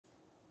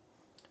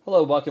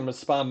Hello, welcome to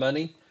Spy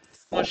Money.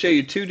 I want to show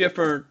you two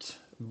different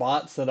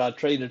bots that I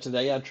traded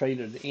today. I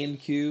traded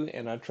NQ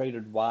and I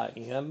traded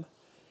YM.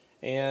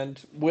 And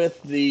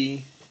with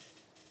the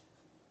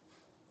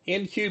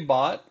NQ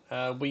bot,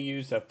 we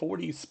used a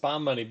 40 Spy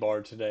Money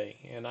bar today.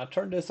 And I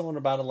turned this on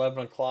about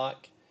 11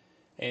 o'clock.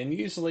 And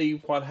usually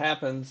what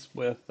happens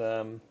with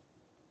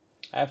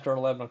after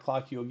 11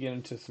 o'clock, you'll get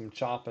into some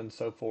chop and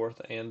so forth.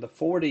 And the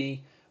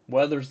 40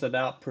 weathers it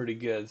out pretty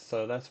good.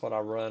 So that's what I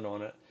run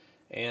on it.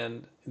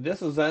 And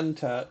this is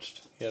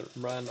untouched. It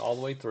run all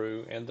the way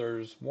through. And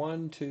there's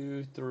 4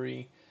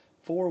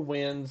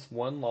 wins,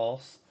 1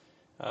 loss.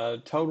 A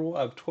total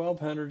of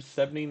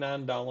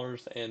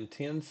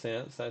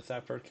 $1,279.10. That's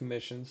after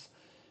commissions.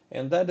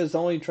 And that is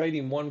only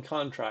trading one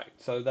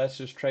contract. So that's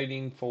just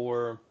trading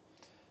for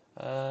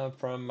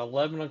from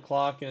 11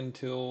 o'clock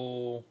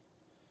until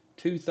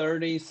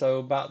 2:30, so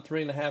about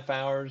 3.5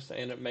 hours,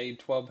 and it made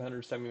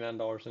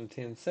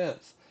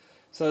 $1,279.10.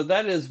 So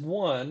that is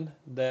one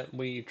that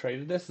we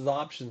traded. This is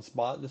Options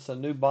Bot. This is a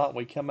new bot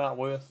we come out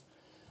with.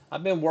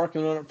 I've been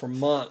working on it for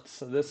months.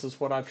 So this is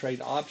what I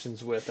trade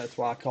options with. That's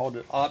why I called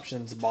it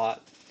Options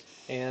Bot.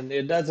 And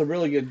it does a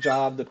really good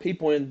job. The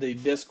people in the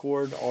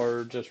Discord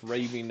are just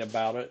raving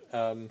about it.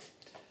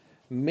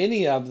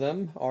 Many of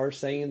them are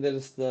saying that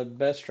it's the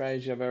best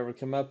strategy I've ever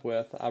come up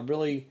with. I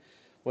really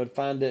would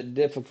find it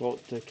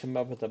difficult to come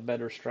up with a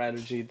better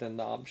strategy than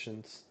the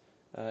options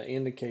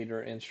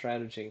indicator and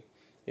strategy.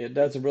 It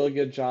does a really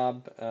good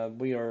job.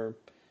 We are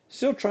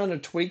still trying to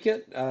tweak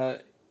it.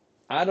 I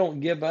don't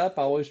give up.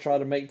 I always try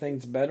to make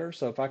things better.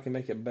 So if I can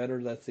make it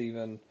better, that's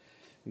even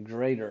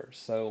greater.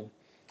 So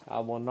I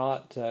will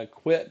not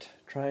quit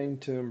trying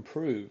to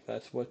improve.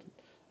 That's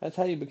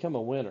how you become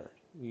a winner.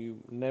 You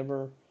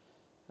never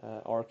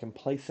are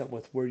complacent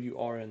with where you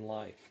are in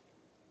life.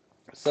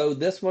 So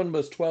this one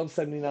was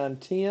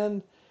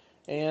 1279.10,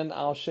 and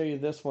I'll show you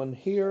this one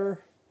here.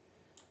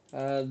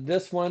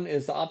 This one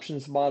is the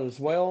options bot as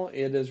well.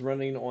 It is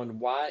running on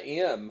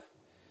YM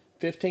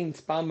 15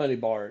 Spy Money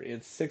Bar.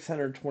 It's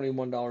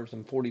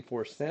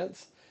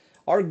 $621.44.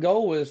 Our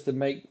goal is to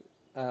make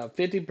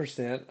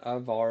 50%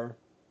 of our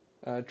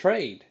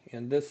trade.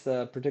 In this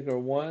particular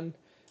one,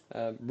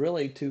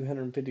 really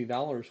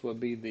 $250 would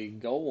be the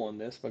goal on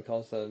this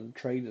because the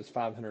trade is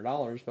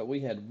 $500. But we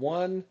had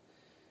 5,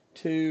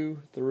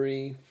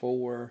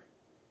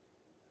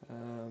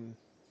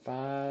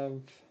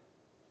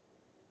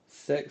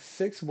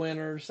 6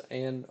 winners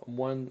and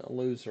 1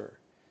 loser.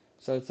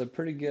 So it's a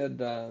pretty good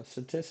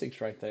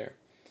statistics right there.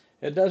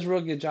 It does a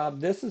real good job.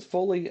 This is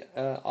fully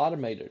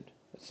automated,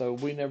 so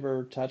we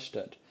never touched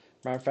it.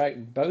 Matter of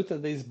fact, both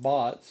of these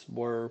bots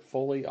were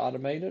fully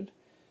automated,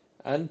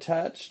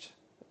 untouched.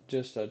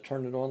 Just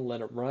turn it on, let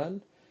it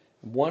run.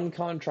 One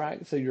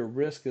contract, so your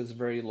risk is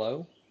very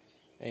low.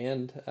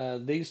 And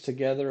these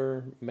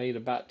together made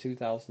about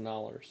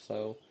 $2,000.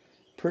 So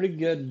pretty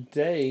good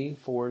day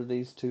for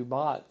these two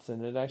bots,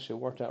 and it actually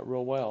worked out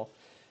real well.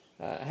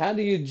 How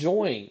do you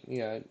join?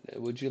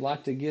 Would you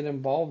like to get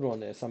involved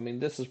on this? I mean,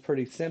 this is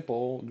pretty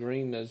simple.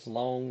 Green is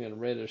long and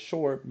red is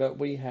short, but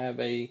we have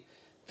a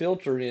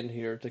filter in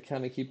here to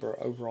kind of keep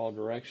our overall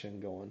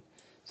direction going.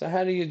 So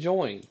how do you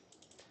join?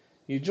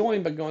 You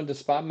join by going to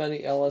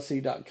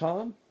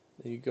spotmoneyllse.com.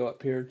 You go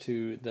up here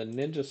to the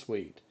Ninja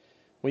Suite.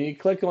 When you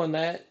click on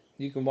that,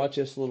 you can watch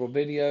this little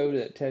video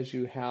that tells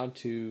you how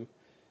to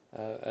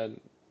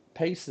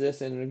paste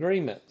this in an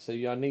agreement. So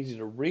I need you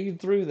to read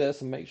through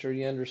this and make sure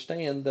you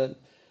understand that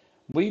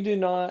we do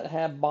not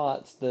have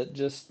bots that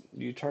just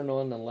you turn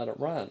on and let it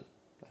run.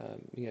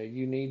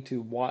 You need to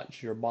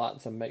watch your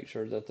bots and make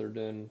sure that they're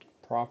doing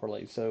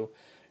properly. So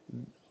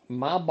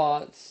my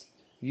bots,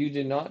 you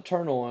do not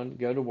turn on,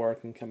 go to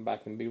work, and come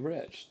back and be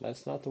rich.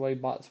 That's not the way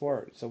bots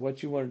work. So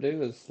what you want to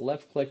do is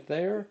left click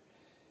there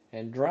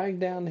and drag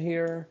down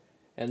here,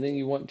 and then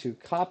you want to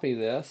copy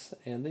this,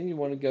 and then you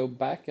want to go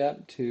back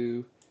up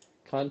to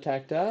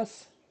contact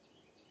us,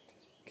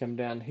 come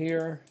down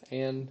here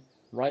and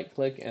right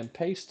click and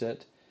paste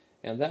it,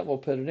 and that will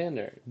put it in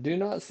there. Do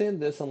not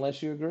send this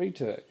unless you agree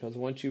to it, because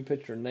once you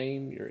put your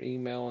name, your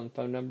email, and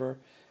phone number,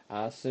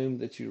 I assume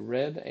that you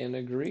read and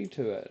agree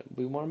to it.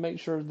 We want to make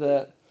sure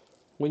that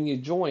when you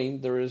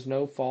join, there is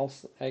no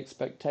false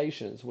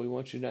expectations. We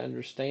want you to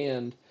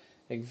understand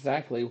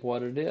exactly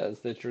what it is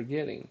that you're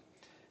getting.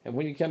 And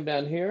when you come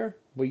down here,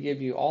 we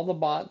give you all the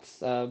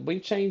bots. We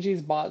change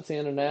these bots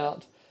in and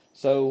out.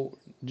 So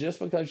just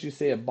because you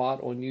see a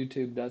bot on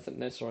YouTube doesn't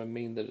necessarily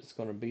mean that it's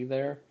going to be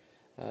there.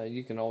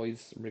 You can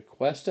always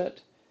request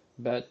it.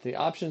 But the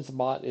options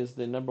bot is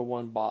the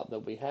 #1 bot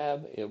that we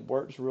have. It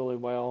works really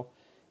well.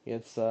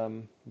 It's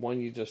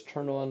one you just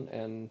turn on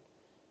and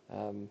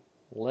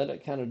let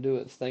it kind of do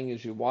its thing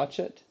as you watch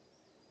it,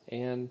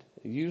 and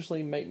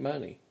usually make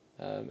money.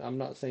 I'm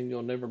not saying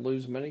you'll never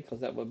lose money,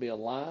 because that would be a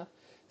lie.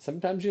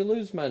 Sometimes you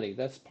lose money.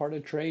 That's part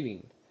of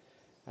trading.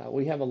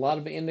 We have a lot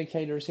of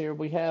indicators here.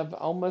 We have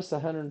almost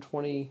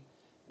 120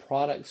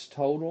 products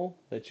total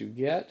that you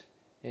get,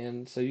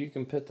 and so you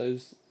can put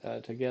those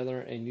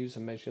together and use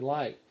them as you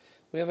like.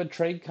 We have a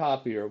trade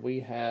copier. We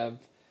have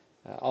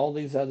All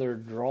these other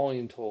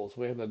drawing tools,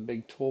 we have a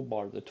big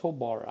toolbar. The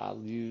toolbar I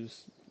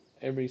use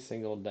every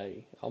single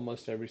day.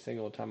 Almost every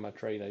single time I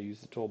trade, I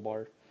use the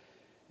toolbar.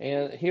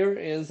 And here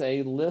is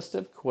a list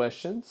of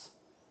questions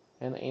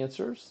and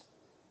answers.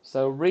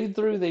 So read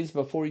through these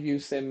before you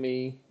send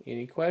me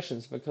any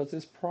questions because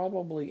it's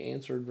probably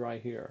answered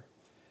right here.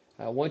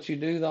 Once you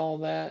do all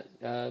that,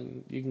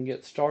 you can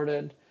get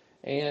started,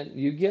 and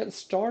you get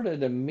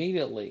started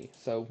immediately.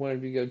 So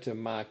whenever you go to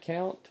my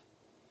account,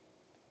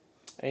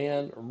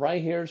 and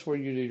right here is where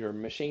you do your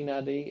machine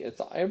ID.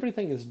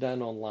 Everything is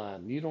done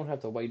online. You don't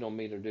have to wait on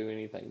me to do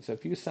anything. So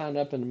if you sign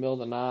up in the middle of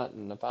the night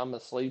and if I'm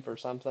asleep or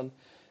something,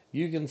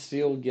 you can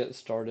still get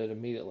started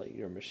immediately.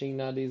 Your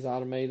machine ID is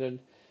automated.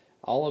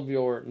 All of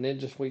your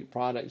Ninja Suite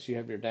products, you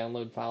have your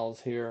download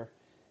files here,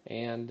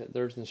 and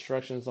there's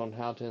instructions on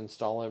how to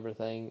install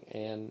everything,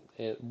 and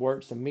it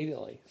works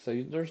immediately.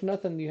 So there's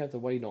nothing you have to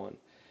wait on.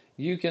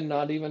 You can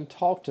not even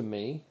talk to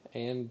me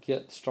and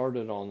get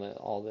started on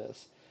all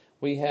this.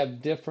 We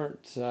have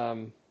different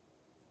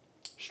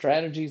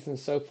strategies and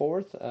so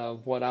forth.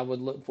 What I would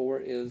look for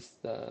is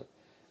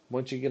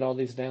once you get all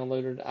these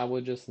downloaded, I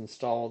would just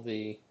install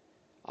the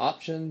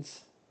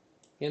options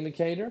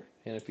indicator.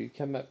 And if you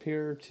come up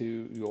here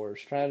to your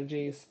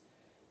strategies,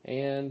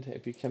 and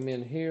if you come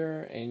in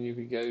here and you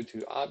could go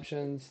to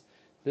options,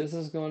 this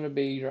is going to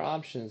be your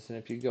options. And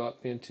if you go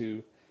up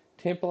into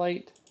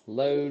template,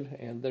 load,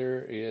 and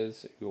there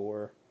is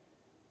your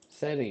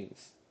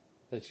settings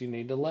that you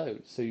need to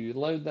load. So you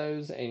load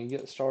those and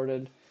get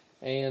started,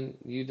 and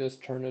you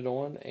just turn it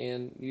on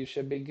and you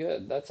should be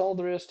good. That's all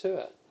there is to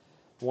it.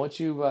 Once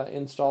you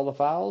install the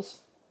files,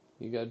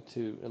 you go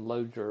to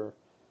load your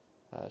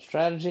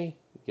strategy,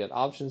 get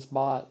options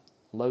bot,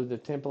 load the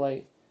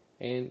template,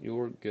 and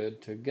you're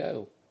good to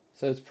go.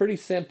 So it's pretty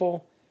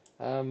simple.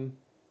 Um,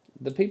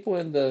 the people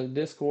in the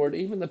Discord,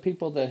 even the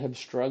people that have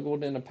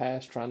struggled in the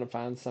past trying to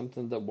find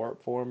something that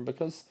worked for them,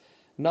 because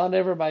not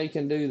everybody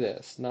can do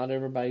this. Not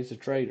everybody's a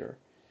trader.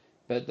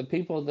 But the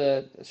people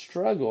that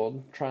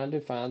struggled trying to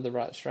find the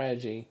right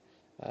strategy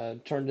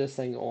turned this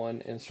thing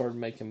on and started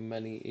making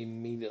money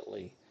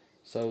immediately.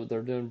 So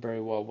they're doing very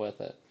well with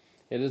it.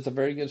 It is a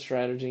very good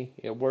strategy.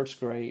 It works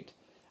great.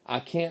 I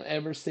can't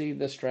ever see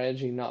the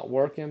strategy not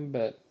working,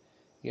 but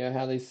you know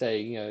how they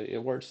say,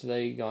 it works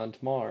today, gone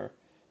tomorrow.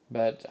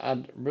 But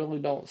I really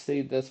don't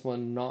see this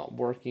one not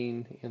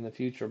working in the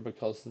future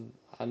because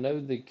I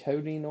know the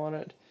coding on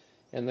it,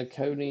 and the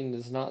coding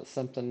is not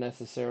something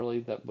necessarily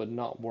that would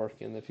not work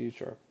in the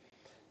future.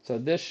 So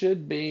this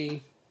should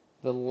be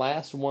the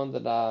last one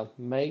that I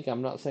make.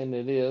 I'm not saying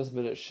it is,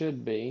 but it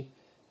should be.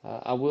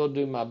 I will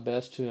do my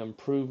best to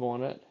improve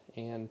on it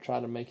and try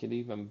to make it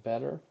even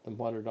better than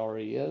what it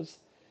already is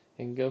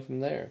and go from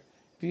there.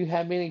 If you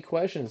have any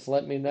questions,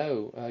 let me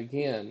know.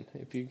 Again,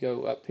 if you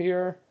go up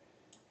here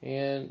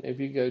and if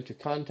you go to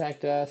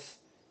contact us,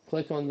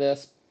 click on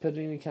this, put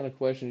any kind of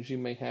questions you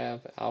may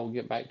have. I'll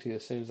get back to you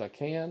as soon as I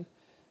can.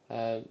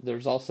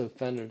 There's also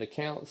funded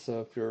accounts,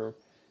 so if you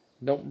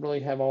don't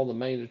really have all the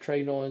money to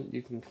trade on,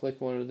 you can click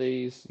one of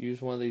these,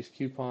 use one of these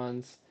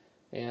coupons,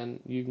 and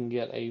you can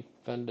get a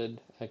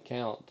funded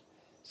account.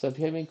 So if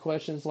you have any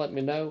questions, let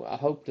me know. I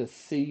hope to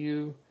see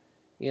you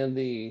in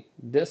the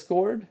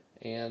Discord,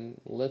 and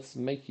let's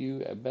make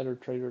you a better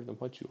trader than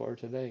what you are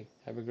today.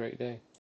 Have a great day.